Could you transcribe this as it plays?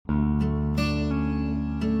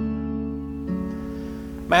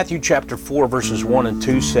Matthew chapter 4 verses 1 and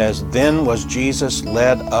 2 says, "Then was Jesus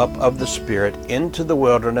led up of the Spirit into the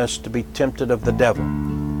wilderness to be tempted of the devil.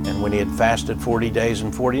 And when he had fasted 40 days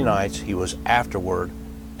and 40 nights, he was afterward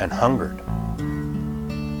and hungered."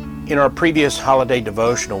 In our previous holiday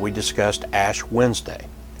devotional, we discussed Ash Wednesday.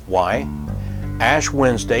 Why? Ash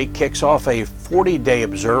Wednesday kicks off a 40-day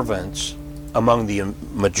observance among the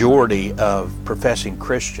majority of professing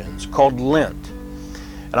Christians called Lent.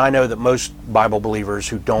 And I know that most Bible believers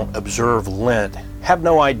who don't observe Lent have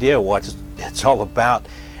no idea what it's all about,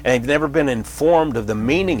 and they've never been informed of the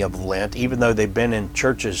meaning of Lent, even though they've been in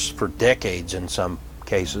churches for decades in some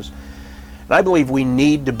cases. And I believe we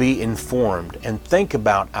need to be informed and think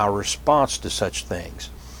about our response to such things.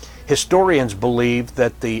 Historians believe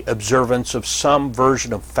that the observance of some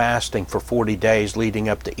version of fasting for 40 days leading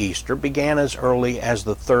up to Easter began as early as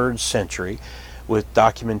the 3rd century, with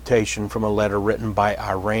documentation from a letter written by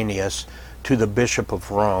Irenaeus to the Bishop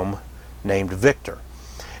of Rome named Victor.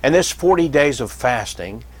 And this 40 days of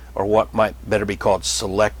fasting, or what might better be called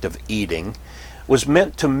selective eating, was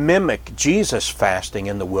meant to mimic Jesus fasting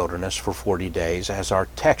in the wilderness for 40 days, as our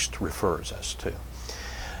text refers us to.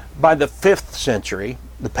 By the 5th century,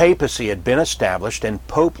 the papacy had been established, and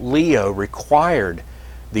Pope Leo required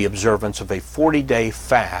the observance of a 40-day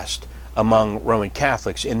fast among Roman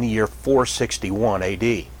Catholics in the year 461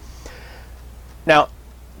 AD. Now,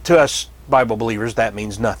 to us Bible believers, that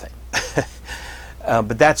means nothing.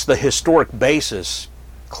 But that's the historic basis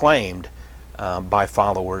claimed by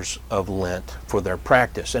followers of Lent for their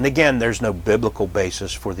practice. And again, there's no biblical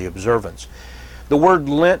basis for the observance. The word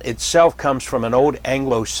Lent itself comes from an old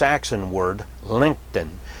Anglo-Saxon word,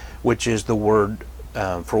 Lenten, which is the word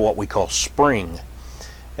for what we call spring.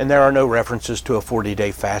 And there are no references to a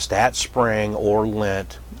 40-day fast at spring or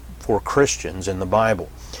Lent for Christians in the Bible.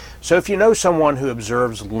 So if you know someone who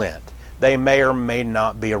observes Lent, they may or may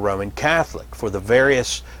not be a Roman Catholic, for the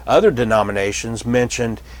various other denominations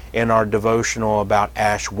mentioned in our devotional about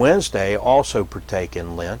Ash Wednesday also partake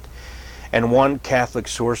in Lent. And one Catholic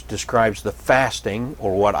source describes the fasting,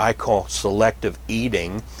 or what I call selective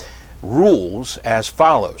eating, rules as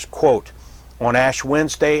follows, quote, "On Ash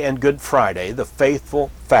Wednesday and Good Friday, the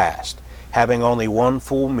faithful fast, having only one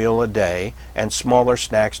full meal a day and smaller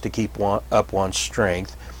snacks to keep up one's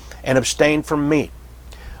strength, and abstain from meat.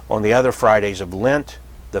 On the other Fridays of Lent,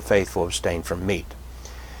 the faithful abstain from meat."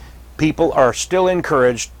 People are still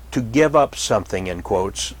encouraged to give up something, in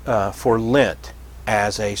quotes, for Lent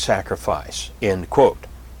as a sacrifice, end quote.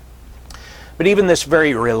 But even this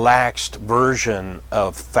very relaxed version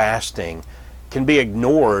of fasting can be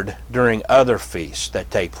ignored during other feasts that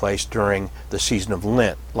take place during the season of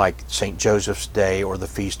Lent, like St. Joseph's Day or the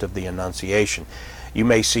Feast of the Annunciation. You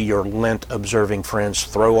may see your Lent-observing friends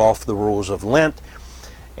throw off the rules of Lent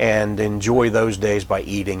and enjoy those days by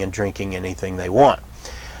eating and drinking anything they want.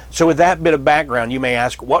 So with that bit of background, you may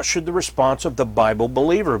ask, what should the response of the Bible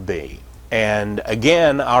believer be? And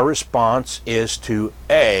again, our response is to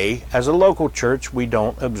A, as a local church, we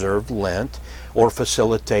don't observe Lent or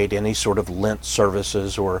facilitate any sort of Lent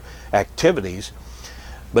services or activities.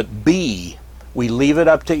 But B, we leave it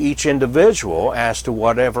up to each individual as to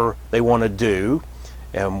whatever they want to do,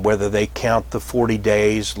 and whether they count the 40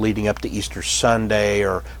 days leading up to Easter Sunday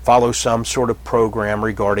or follow some sort of program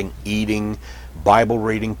regarding eating, Bible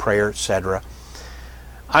reading, prayer, etc.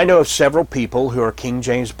 I know of several people who are King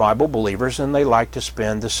James Bible believers, and they like to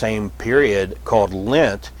spend the same period called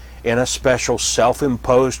Lent in a special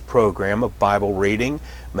self-imposed program of Bible reading,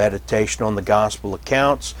 meditation on the gospel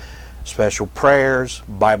accounts, special prayers,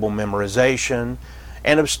 Bible memorization,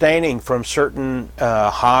 and abstaining from certain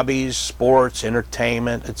hobbies, sports,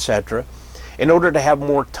 entertainment, etc., in order to have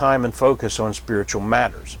more time and focus on spiritual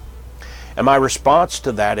matters. And my response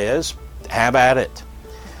to that is, have at it.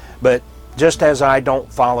 But just as I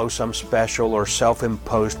don't follow some special or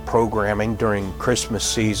self-imposed programming during Christmas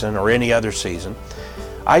season or any other season,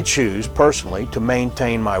 I choose personally to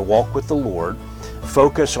maintain my walk with the Lord,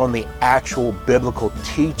 focus on the actual biblical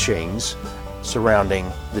teachings surrounding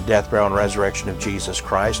the death, burial, and resurrection of Jesus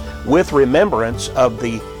Christ, with remembrance of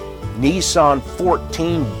the Nisan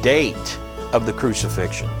 14 date of the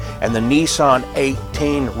crucifixion and the Nisan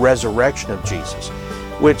 18 resurrection of Jesus,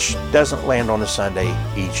 which doesn't land on a Sunday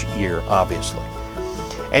each year, obviously.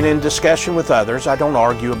 And in discussion with others, I don't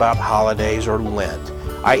argue about holidays or Lent.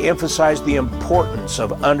 I emphasize the importance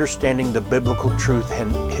of understanding the biblical truth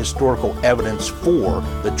and historical evidence for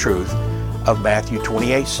the truth of Matthew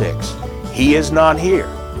 28:6. He is not here,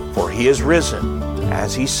 for he is risen.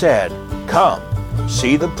 As he said, come,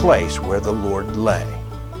 see the place where the Lord lay.